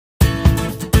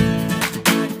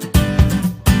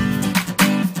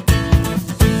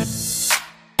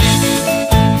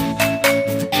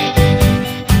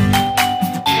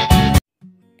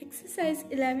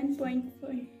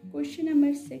11.1. Question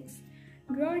number 6.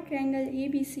 Draw a triangle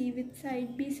ABC with side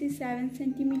BC 7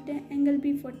 cm, angle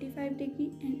B 45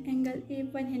 degree and angle A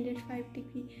 105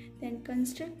 degree. Then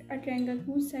construct a triangle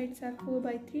whose sides are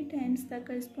 4/3 times the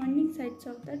corresponding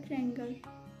sides of the triangle.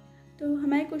 तो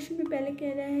हमारे question में पहले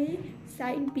कह रहा है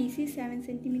side BC 7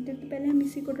 centimetre, तो पहले हम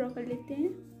इसी को ड्रॉ कर लेते हैं।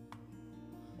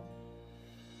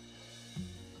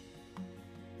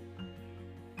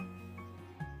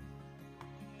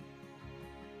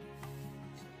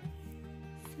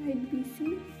 Side BC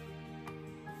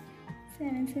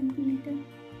 7 centimetre.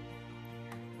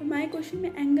 हमारे क्वेश्चन में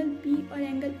एंगल B और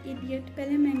एंगल A दिया, तो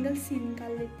पहले हम एंगल C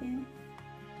निकाल लेते हैं।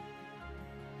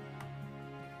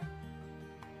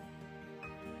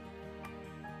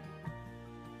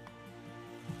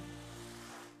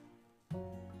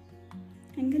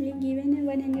 एंगल ए गिवन है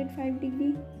 105 डिग्री,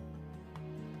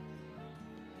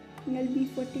 एंगल B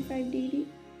 45 डिग्री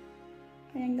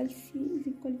और angle C is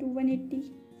equal to 180।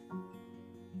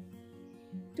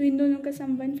 तो इन दोनों का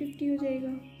सम 150 हो जाएगा।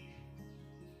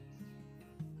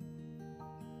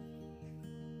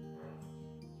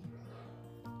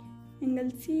 Angle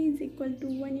C is equal to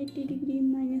 180 degree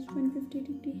minus 150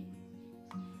 degree.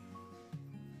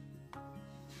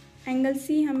 Angle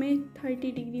C हमें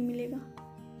 30 डिग्री मिलेगा।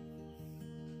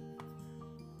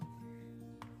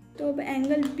 तो अब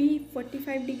एंगल B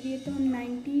 45 डिग्री है, तो हम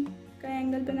 90 का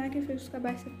एंगल बना के फिर उसका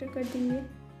बाइसेक्टर कर देंगे।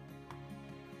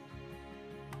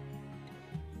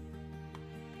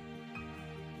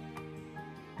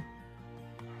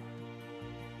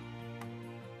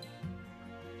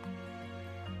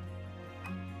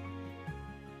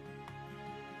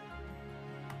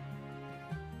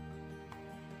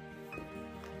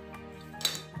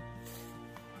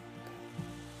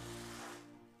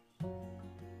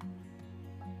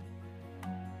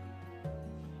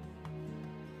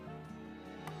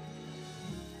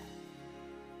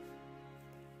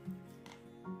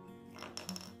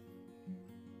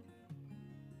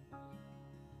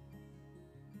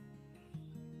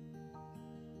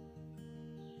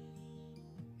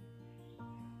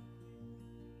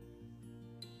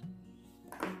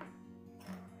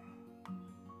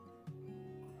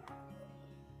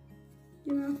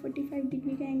 जो यहाँ 45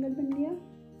 डिग्री का एंगल बन गया।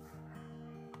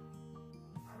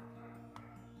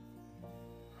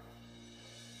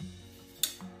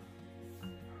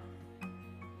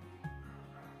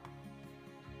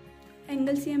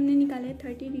 एंगल से हमने निकाला है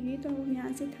 30 डिग्री, तो हम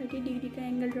यहाँ से 30 डिग्री का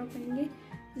एंगल ड्रॉ करेंगे,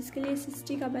 जिसके लिए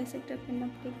 60 का बाइसेक्टर करना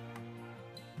पड़ेगा।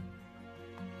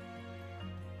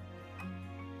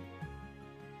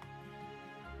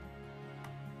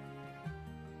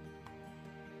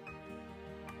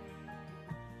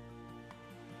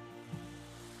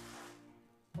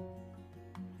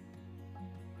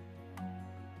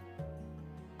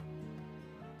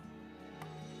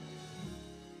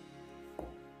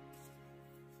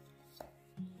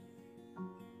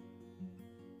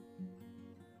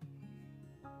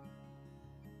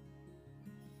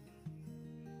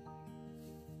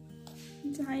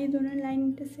 जहाँ ये दोनों लाइन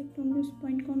इंटरसेक्ट होंगे उस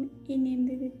पॉइंट को हम ए नेम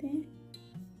दे देते हैं।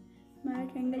 हमारा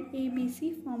ट्रायंगल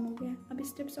ABC फॉर्म हो गया। अब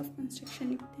स्टेप्स ऑफ कंस्ट्रक्शन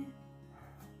लिखते हैं।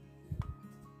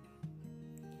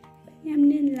 पहले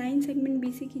हमने लाइन सेगमेंट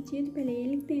BC खींची है, तो पहले ये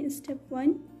लिखते हैं step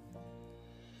 1,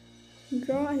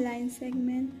 draw a line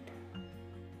segment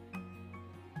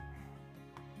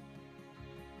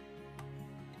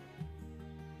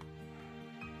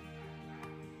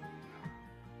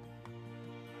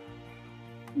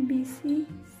BC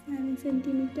 7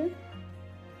 centimeter.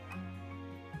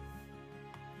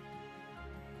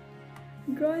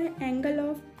 Draw an angle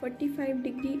of 45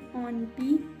 degree on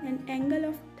B and angle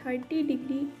of 30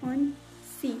 degree on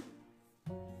C.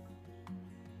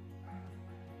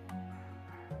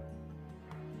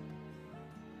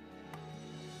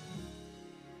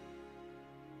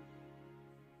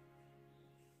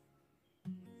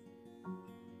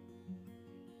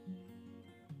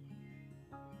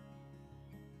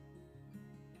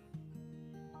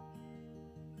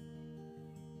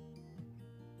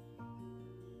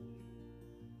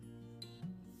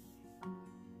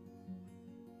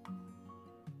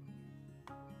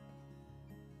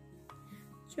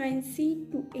 Join C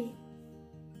to A.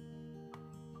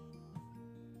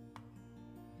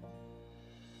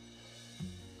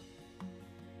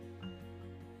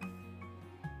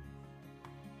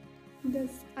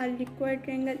 Thus, our required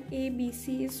triangle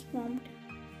ABC is formed.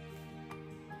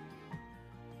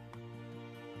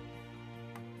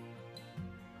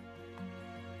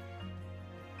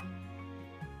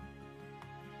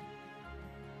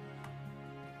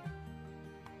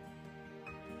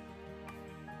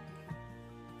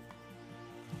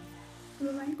 अब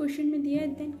number 1 question में दिया है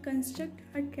then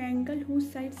construct a triangle whose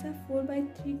sides are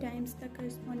 4/3 times the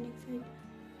corresponding side.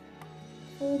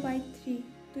 4/3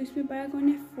 तो इसमें बड़ा कौन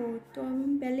है 4, तो अब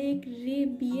हम पहले एक रे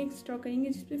BX ड्रॉ करेंगे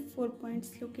जिसपे 4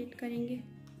 पॉइंट्स लोकेट करेंगे।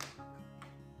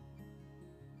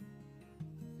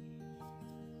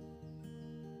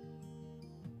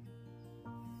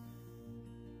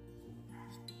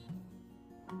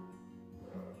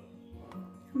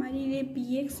 हमारी रे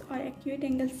BX और एक्यूरेट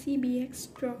एंगल CBX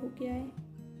ड्रॉ हो गया है।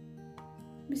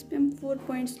 इस पर हम 4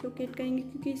 पॉइंट्स लोकेट करेंगे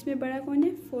क्योंकि इसमें बड़ा कौन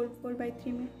है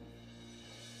 4/3 में।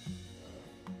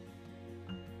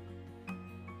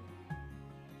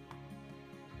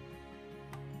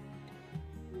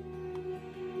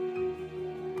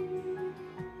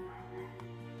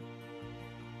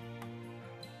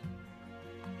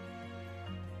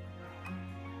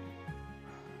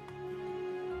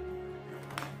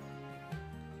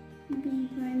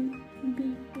 B1,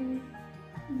 B2,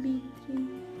 B3,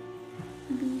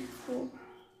 B4।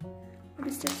 अब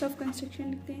स्टेप्स ऑफ कंस्ट्रक्शन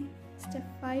लिखते हैं। स्टेप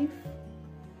 5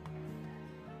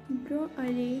 ड्रॉ अ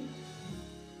रे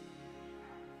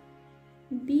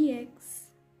BX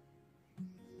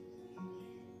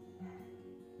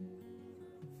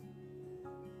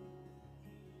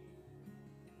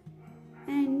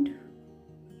and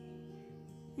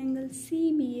angle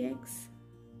CBX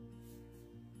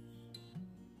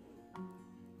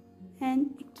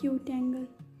and acute angle।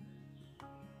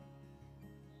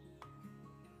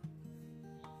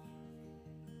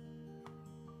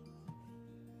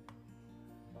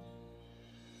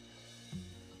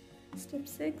 Step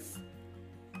 6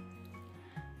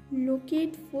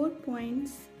 locate 4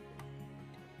 points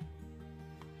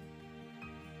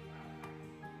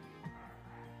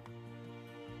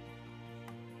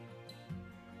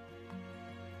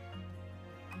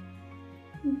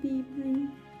B1,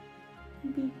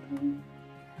 B2,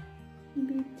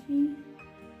 B3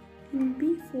 and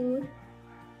B4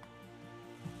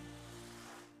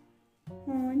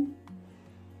 on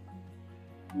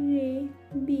ray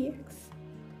BX।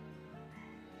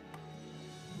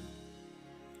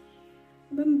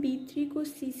 अब हम B3 को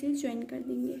C से ज्वाइन कर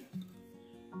देंगे।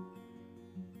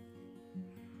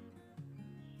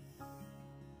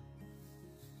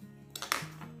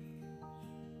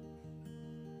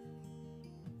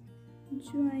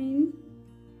 Join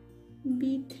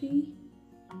B3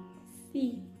 C।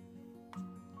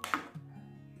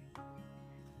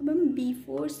 अब हम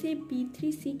B4 से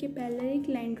B3 C के पैरेलल एक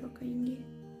लाइन ड्रॉ करेंगे।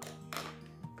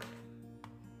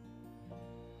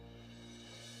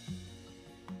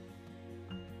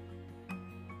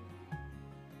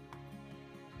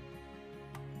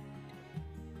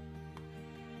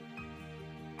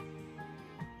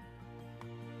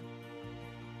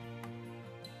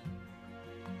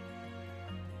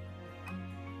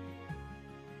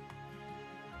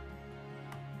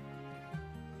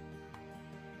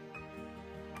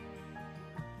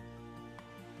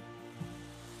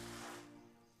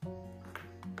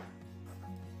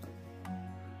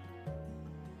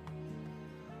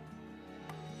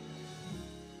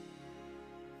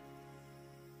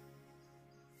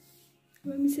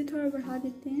 अब हम इसे थोड़ा बढ़ा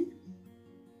देते हैं।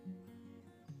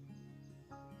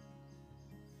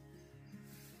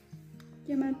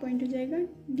 ये हमारा पॉइंट हो जाएगा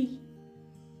D।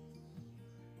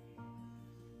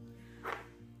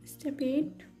 Step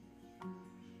 8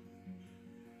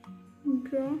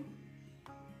 draw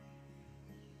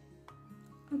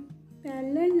a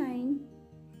parallel line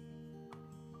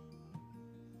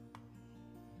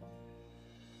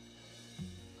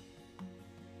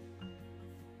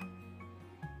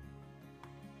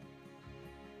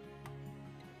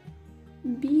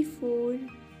B4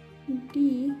 D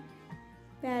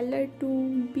parallel to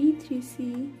B3C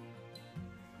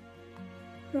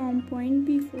from point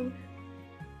B4।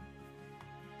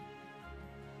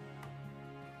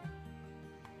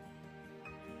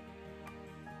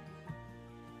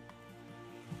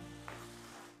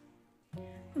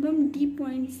 अब हम D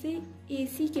पॉइंट से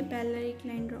AC के पैरेलल एक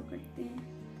लाइन ड्रॉ करते हैं।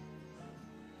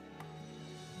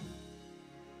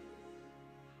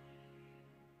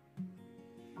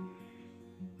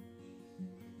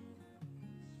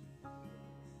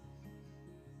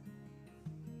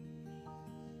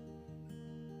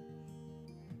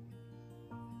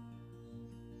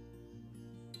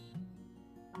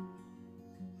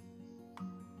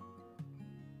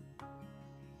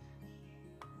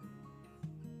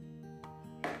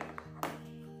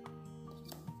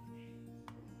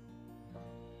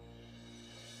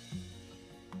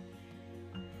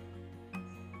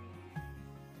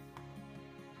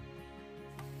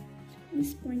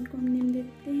 इस पॉइंट को हम नेम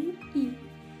देते हैं E।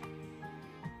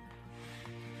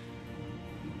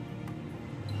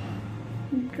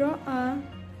 Draw a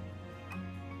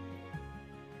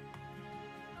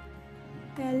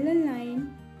parallel line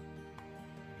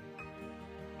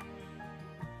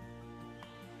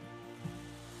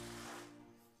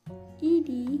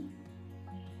ED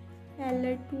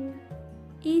parallel to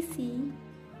AC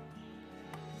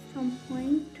from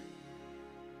point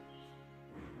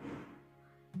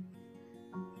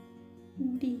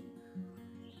D।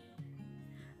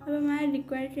 अब हमारा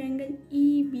रिक्वायर्ड ट्रायंगल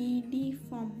EBD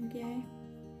फॉर्म हो गया है।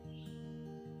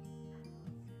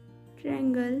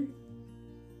 Triangle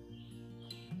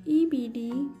EBD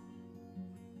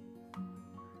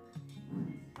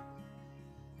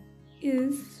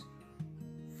is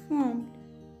formed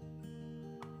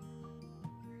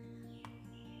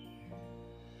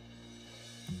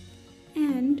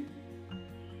and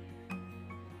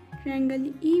triangle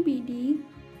EBD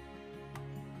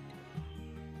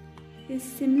is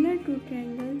similar to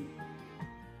triangle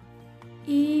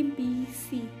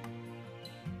ABC।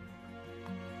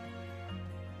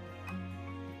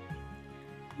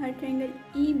 हमारा ट्रायंगल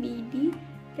EBD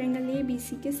ट्रायंगल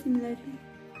ABC के similar है।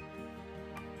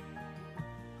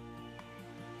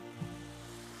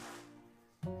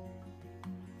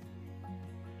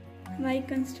 हमारी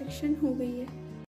construction हो गई है।